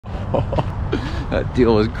That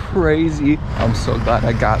deal was crazy. I'm so glad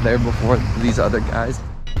I got there before these other guys.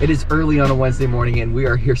 It is early on a Wednesday morning and we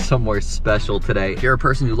are here somewhere special today. If you're a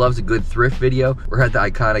person who loves a good thrift video, we're at the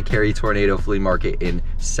iconic Hairytornado flea market in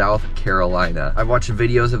South Carolina. I've watched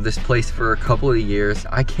videos of this place for a couple of years.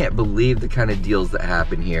 I can't believe the kind of deals that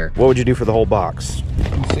happen here. What would you do for the whole box?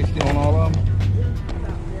 $260 on all of them.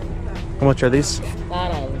 How much are these?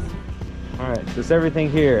 $5. All right, just everything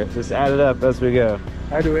here. Just add it up as we go.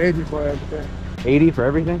 I do 80 for everything. 80 for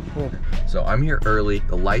everything? Yeah. So I'm here early,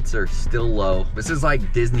 the lights are still low. This is like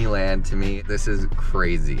Disneyland to me. This is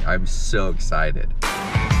crazy. I'm so excited.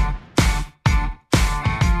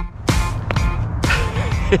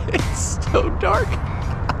 It's so dark.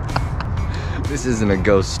 This isn't a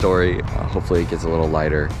ghost story. Hopefully it gets a little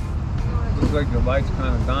lighter. Looks like the light's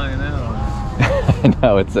kind of dying out on I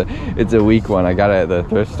know, it's a weak one. I got it at the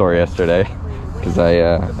thrift store yesterday. Because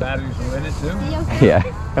The batteries were in it too? Yeah.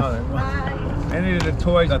 Oh, they were. Any of the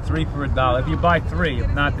toys are 3 for $1. If you buy 3, if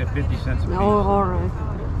not, they're 50 cents a piece. Oh, all right.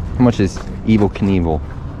 How much is Evil Knievel?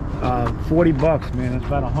 $40, man. That's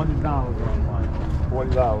about $100 online.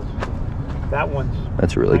 $40. That one's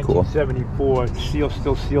That's really cool. 1974.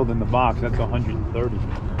 Still sealed in the box. That's $130.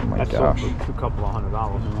 Oh my That's gosh. sold for a couple of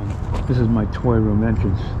 $100. This is my toy room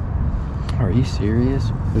entrance. Are you serious?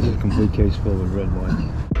 This is a complete case full of red and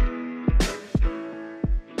white.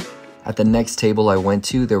 At the next table I went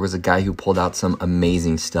to, there was a guy who pulled out some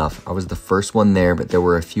amazing stuff. I was the first one there, but there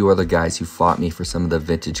were a few other guys who fought me for some of the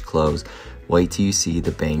vintage clothes. Wait till you see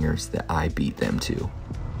the bangers that I beat them to.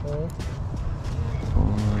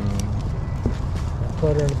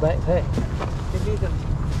 Put her in the backpack.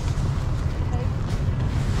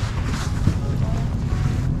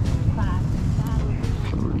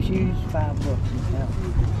 Shoes, $5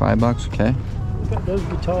 $5, okay. Look at those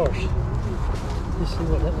guitars. Just see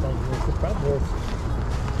what that thing is. It's probably worth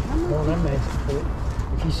more than I'm asking for it.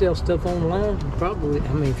 If you sell stuff online, you probably,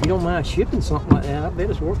 I mean, if you don't mind shipping something like that, I bet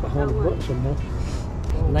it's worth $100 or more.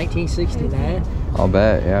 1969. I'll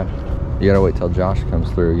bet, yeah. You gotta wait till Josh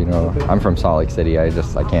comes through, you know. I'm from Salt Lake City. I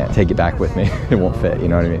can't take it back with me. It won't fit, you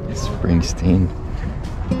know what I mean? Springsteen.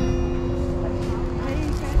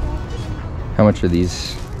 How much are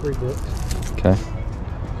these? $3. Okay.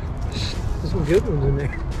 There's some good ones in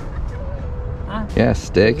there. Yeah,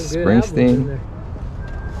 Sticks, Springsteen.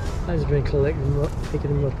 I just been collecting them up,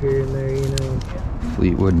 picking them up here and there, you know.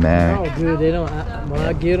 Fleetwood Mac. Oh, good. They don't. When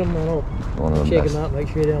I get them, I don't One of the check best. them out, make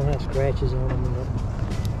sure they don't have scratches on them.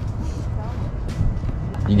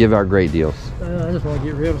 You give out great deals. I just want to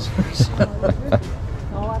get rid of some.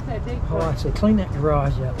 Oh, I said clean that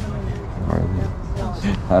garage up.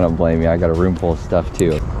 I don't blame you. I got a room full of stuff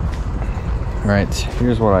too. All right,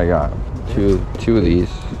 here's what I got. Two of these.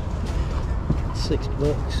 $6.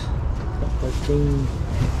 13.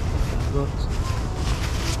 $5.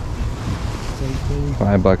 18.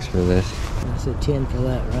 $5 for this. I said 10 for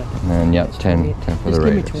that, right? And then, yep, 10 for the Just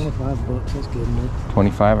Raiders. give me $25. That's good enough.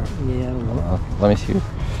 25? Yeah, I don't know. Let me see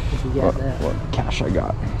If you got that. what cash I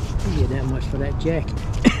got. You get that much for that jacket.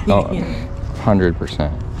 Oh,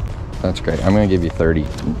 100%. That's great. I'm gonna give you 30.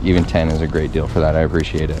 Even 10 is a great deal for that. I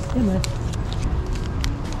appreciate it. Yeah, man.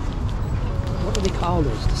 What do they call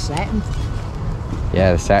those? The satin?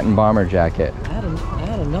 Yeah, the satin bomber jacket. I had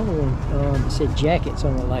another one that said jackets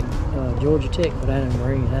on it, like Georgia Tech, but I didn't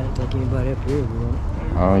bring it. I didn't think anybody up here would want it.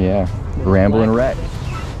 Oh yeah, Ramblin' Wreck.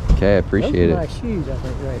 Okay, I appreciate Those it. are nice shoes, I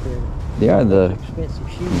think, right there. Yeah, the Expensive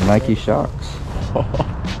shoes. Nike Shocks.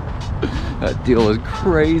 That deal was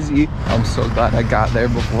crazy. I'm so glad I got there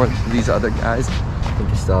before these other guys. I think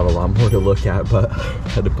I still have a lot more to look at, but I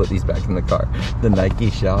had to put these back in the car. The Nike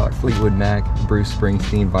Shock, Fleetwood Mac, Bruce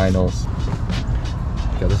Springsteen vinyls.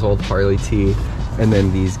 Got this old Harley tee. And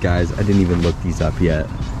then these guys, I didn't even look these up yet.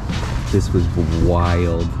 This was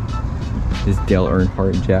wild. This Dale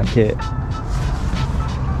Earnhardt jacket.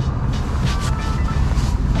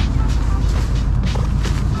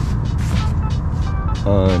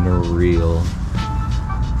 Unreal.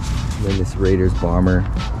 And then this Raiders bomber.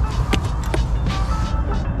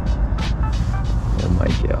 Oh my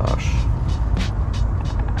gosh.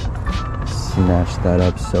 Snatched that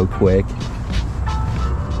up so quick.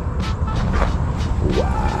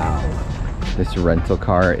 Wow. This rental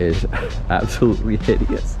car is absolutely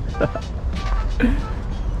hideous.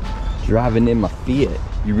 Driving in my Fiat.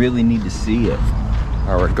 You really need to see it.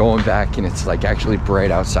 All right, we're going back and it's like actually bright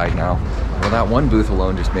outside now. Well, that one booth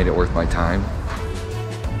alone just made it worth my time.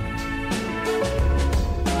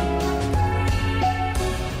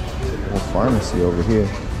 Little pharmacy over here.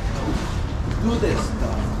 Do this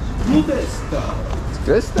stuff. Do this stuff. It's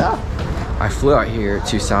good stuff. I flew out here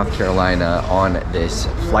to South Carolina on this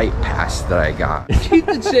flight pass that I got. Keep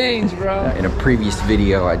the change, bro. In a previous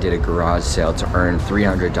video, I did a garage sale to earn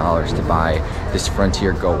 $300 to buy this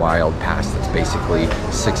Frontier Go Wild pass. That's basically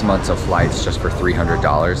 6 months of flights just for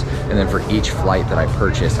 $300. And then for each flight that I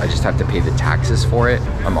purchase, I just have to pay the taxes for it.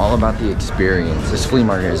 I'm all about the experience. This flea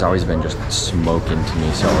market has always been just smoking to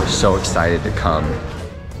me, so I was so excited to come.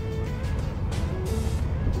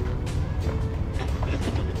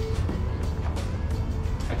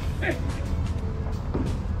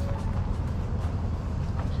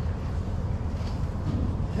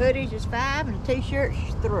 Hoodies is $5 and t-shirts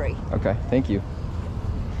is $3. Okay, thank you.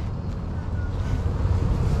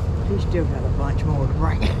 We still got a bunch more to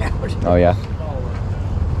bring out. Oh yeah?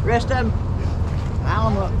 Rest of them, pile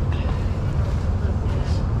them up.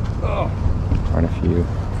 Oh, aren't a few.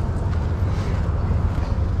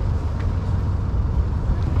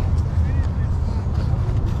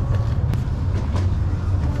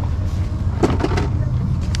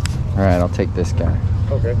 All right, I'll take this guy.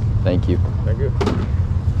 Okay. Thank you. Thank you.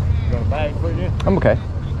 You want a bag for you? I'm okay.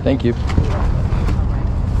 Thank you.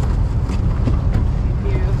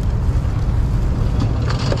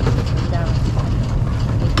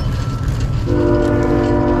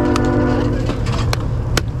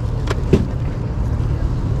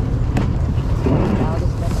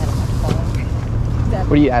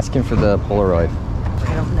 What are you asking for the Polaroid?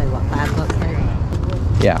 I don't know, what, $5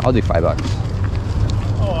 maybe? Yeah, I'll do $5.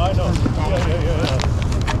 Oh, I know. Yeah.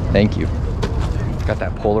 Thank you. Got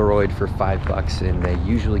that Polaroid for $5 and they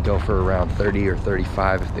usually go for around 30 or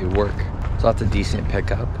 35 if they work. So that's a decent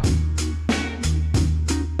pickup.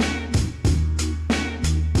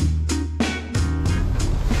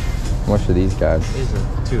 How much are these guys? These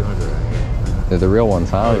are 200 right here. They're the real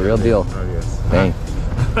ones, huh? The real deal. Oh, yes. Dang.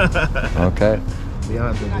 Okay. To be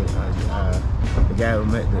honest with you, the guy who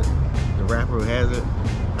met the rapper who has it,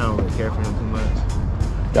 I don't really care for him too much.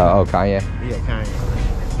 Oh, Kanye. Yeah, Kanye.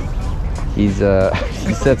 He's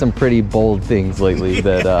he said some pretty bold things lately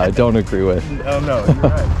that I don't agree with. Oh no, you're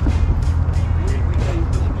right.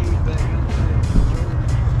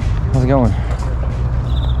 How's it going?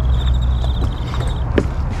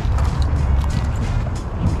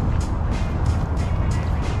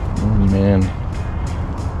 Oh man.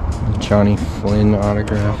 Johnny Flynn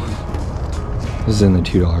autograph. This is in the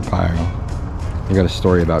 $2 pile. I got a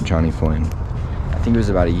story about Johnny Flynn. I think it was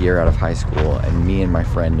about a year out of high school, and me and my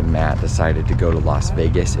friend Matt decided to go to Las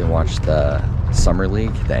Vegas and watch the Summer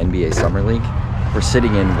League, the NBA Summer League. We're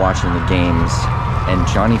sitting in watching the games, and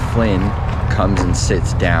Johnny Flynn comes and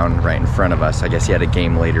sits down right in front of us. I guess he had a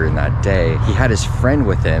game later in that day. He had his friend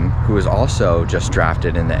with him who was also just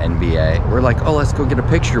drafted in the NBA. We're like, oh, let's go get a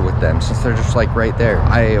picture with them since they're just like right there.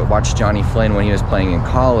 I watched Johnny Flynn when he was playing in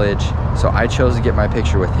college, so I chose to get my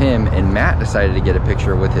picture with him, and Matt decided to get a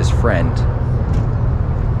picture with his friend.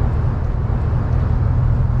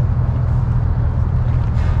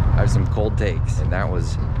 I have some cold takes, and that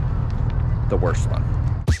was the worst one.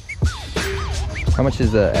 How much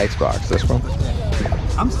is the Xbox, this one?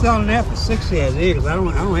 I'm selling that for 60 as is. I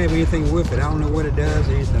don't have anything with it. I don't know what it does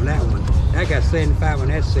or anything. That one, I got 75 on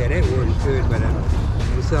that set. That wasn't good, but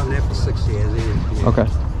I'm selling that for 60 as is. Yeah. Okay.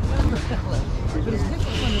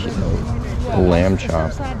 Lamb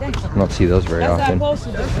chop. I don't see those very often.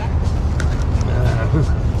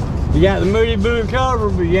 You got the Moody Blue cover,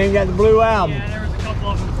 but you ain't got the blue album. Yeah, there was a couple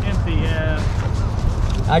of them empty.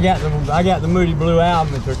 I got the Moody Blue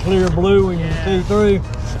album. It's a clear blue and you can see through.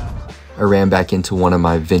 I ran back into one of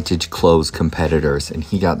my vintage clothes competitors, and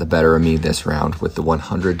he got the better of me this round with the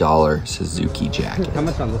 $100 Suzuki jacket. How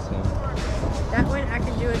much on this one? That one I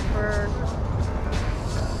can do it for,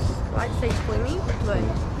 I'd say 20, but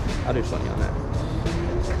I'll do 20 on that.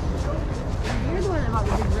 you're the one that bought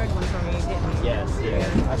the big red one for me, didn't you? Yes,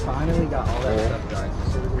 yeah. I finally got all that stuff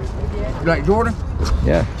done. You like Jordan?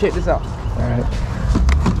 Yeah. Check this out. All right.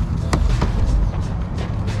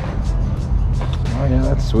 Oh yeah,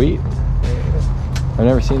 that's sweet. I've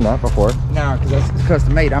never seen that before. No, because that's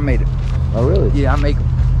custom made. I made it. Oh really? Yeah, I make them.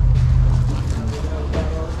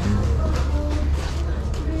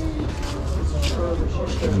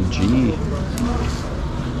 Gee.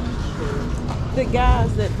 The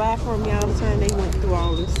guys that buy from me all the time, they went through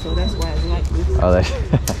all this, so that's why it's like this. Oh, they.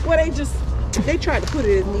 Well, they tried to put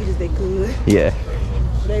it as neat as they could. Yeah.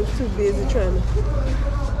 They were too busy trying to.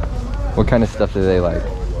 What kind of stuff do they like?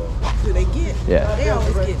 Do they get? Yeah. They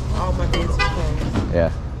always get all my fancy clothes.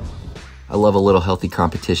 Yeah. I love a little healthy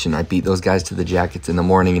competition. I beat those guys to the jackets in the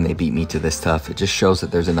morning and they beat me to this stuff. It just shows that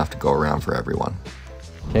there's enough to go around for everyone.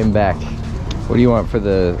 Came back. What do you want for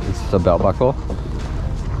the belt buckle?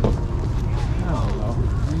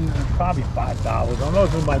 probably $5. I know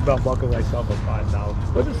some of my belt buckles I sell for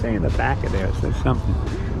 $5. What does it say in the back of there? It says something.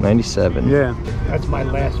 97. Yeah, that's my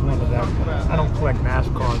last one of that. I don't collect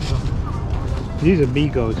NASCAR, so. These are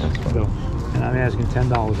Migos, though, and I'm asking $10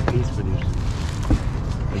 a piece for these.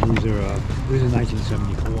 These are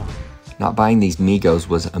 1974. Not buying these Migos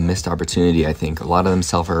was a missed opportunity, I think. A lot of them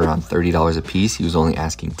sell for around $30 a piece. He was only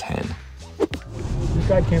asking 10. This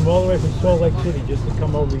guy came all the way from Salt Lake City just to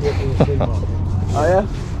come over here for the flea market. Oh yeah?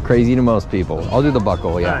 Crazy to most people. I'll do the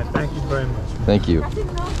buckle, yeah. All right, thank you very much. Thank you. I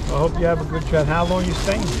hope you have a good trip. How long are you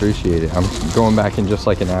staying? Appreciate it. I'm going back in just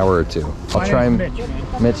like an hour or two. I'll try and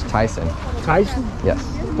Mitch Tyson. Tyson? Yes.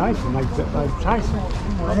 Tyson, like Tyson.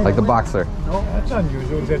 Like the boxer. No, that's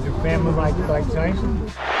unusual. Is that the family like Tyson?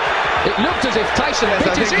 It looked as if Tyson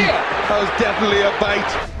hit his ear. That was definitely a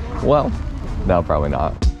bite. Well, no, probably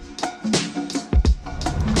not.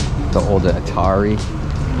 The old Atari.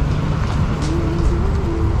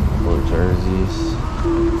 Blue jerseys.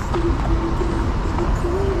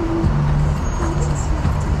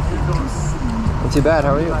 Not too bad,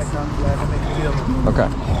 how are you? Okay.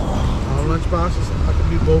 Lunch boxes, I can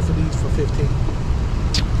do both of these for 15.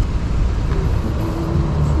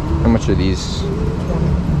 How much are these?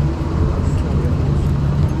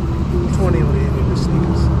 20 on any of the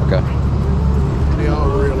sneakers. Okay. They all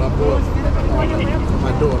real. I bought for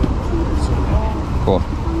my daughter. So, Cool.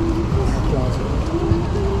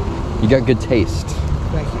 You got good taste.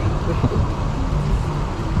 thank you.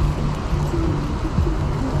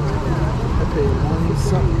 I paid $1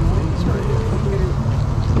 something for these right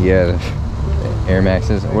here. Yeah, the Air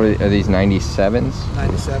Maxes. What are these 97s?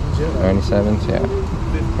 97s, yeah. 97s, yeah.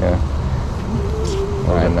 Yeah.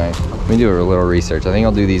 Alright, nice. Let me do a little research. I think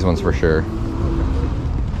I'll do these ones for sure.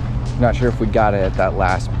 Not sure if we got it at that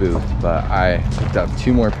last booth, but I picked up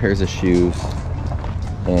 2 more pairs of shoes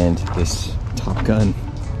and this Top Gun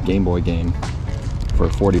Game Boy game for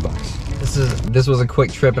 40 bucks. This was a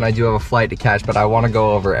quick trip and I do have a flight to catch, but I want to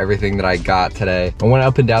go over everything that I got today. I went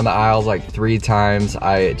up and down the aisles like 3 times.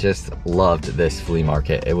 I just loved this flea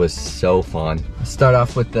market. It was so fun. I'll start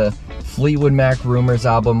off with the Fleetwood Mac Rumors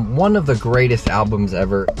album, one of the greatest albums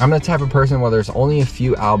ever. I'm the type of person where there's only a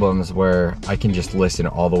few albums where I can just listen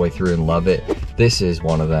all the way through and love it. This is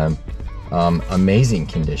one of them. Amazing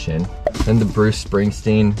condition. Then the Bruce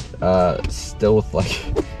Springsteen, still with like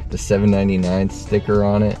the $7.99 sticker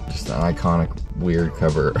on it. Just an iconic, weird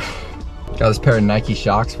cover. Got this pair of Nike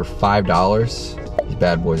Shox for $5. These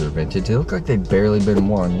bad boys are vintage. They look like they've barely been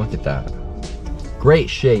worn. Look at that. Great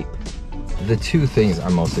shape. The 2 things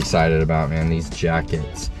I'm most excited about, man, these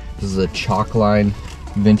jackets. This is a Chalkline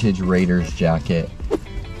vintage Raiders jacket. I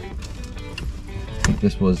think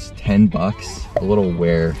this was 10 bucks. A little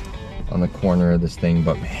wear on the corner of this thing,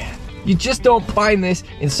 but man, you just don't find this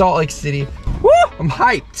in Salt Lake City. Woo! I'm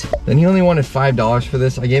hyped. Then he only wanted $5 for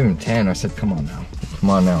this. I gave him 10. I said, come on now. Come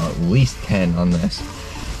on now, at least 10 on this.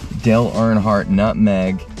 Dale Earnhardt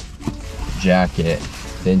Nutmeg jacket.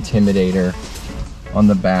 The Intimidator on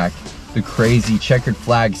the back. The crazy checkered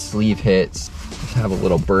flag sleeve hits. Just have a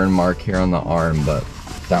little burn mark here on the arm, but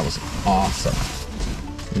that was awesome.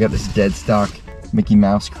 We got this dead stock Mickey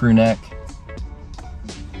Mouse crew neck.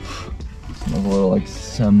 Smells a little like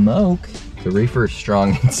smoke. The reefer is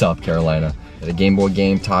strong in South Carolina. The Game Boy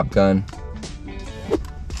game, Top Gun.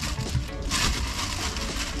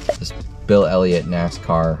 This Bill Elliott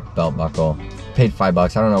NASCAR belt buckle. Paid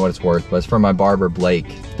 $5. I don't know what it's worth, but it's from my barber, Blake.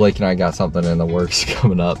 Blake and I got something in the works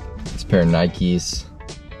coming up. This pair of Nikes.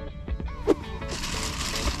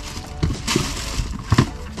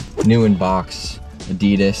 New in box,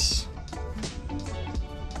 Adidas.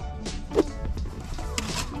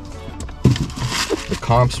 The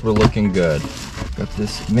comps were looking good. Got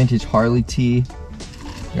this vintage Harley tee.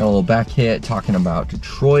 Got a little back hit talking about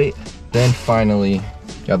Detroit. Then finally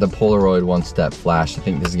got the Polaroid one-step flash. I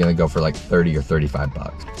think this is gonna go for like 30 or 35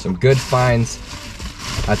 bucks. Some good finds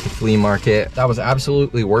at the flea market. That was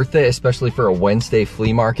absolutely worth it, especially for a Wednesday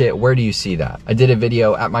flea market. Where do you see that? I did a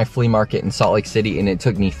video at my flea market in Salt Lake City and it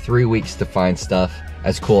took me 3 weeks to find stuff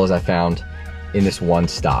as cool as I found in this one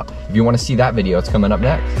stop. If you wanna see that video, it's coming up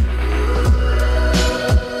next.